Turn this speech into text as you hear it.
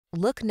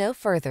Look no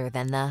further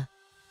than the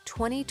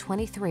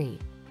 2023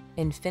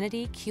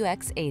 INFINITI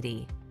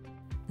QX80.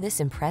 This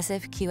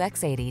impressive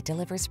QX80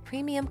 delivers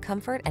premium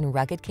comfort and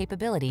rugged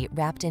capability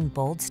wrapped in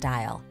bold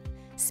style.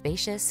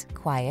 Spacious,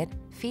 quiet,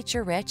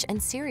 feature-rich,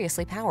 and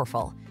seriously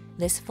powerful,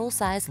 this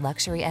full-size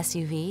luxury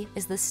SUV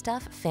is the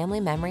stuff family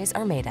memories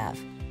are made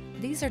of.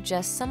 These are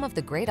just some of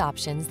the great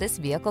options this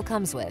vehicle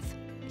comes with: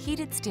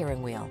 heated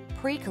steering wheel,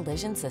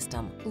 pre-collision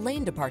system,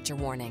 lane departure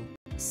warning,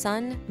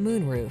 sun,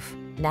 moonroof,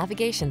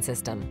 navigation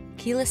system,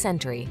 keyless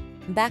entry,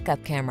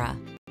 backup camera,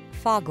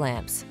 fog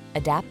lamps,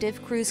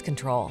 adaptive cruise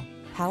control,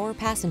 power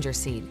passenger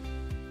seat.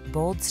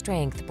 Bold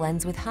strength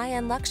blends with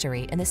high-end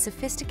luxury in the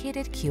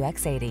sophisticated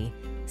QX80.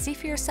 See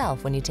for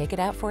yourself when you take it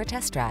out for a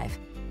test drive.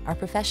 Our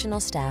professional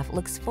staff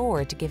looks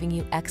forward to giving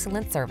you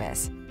excellent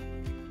service.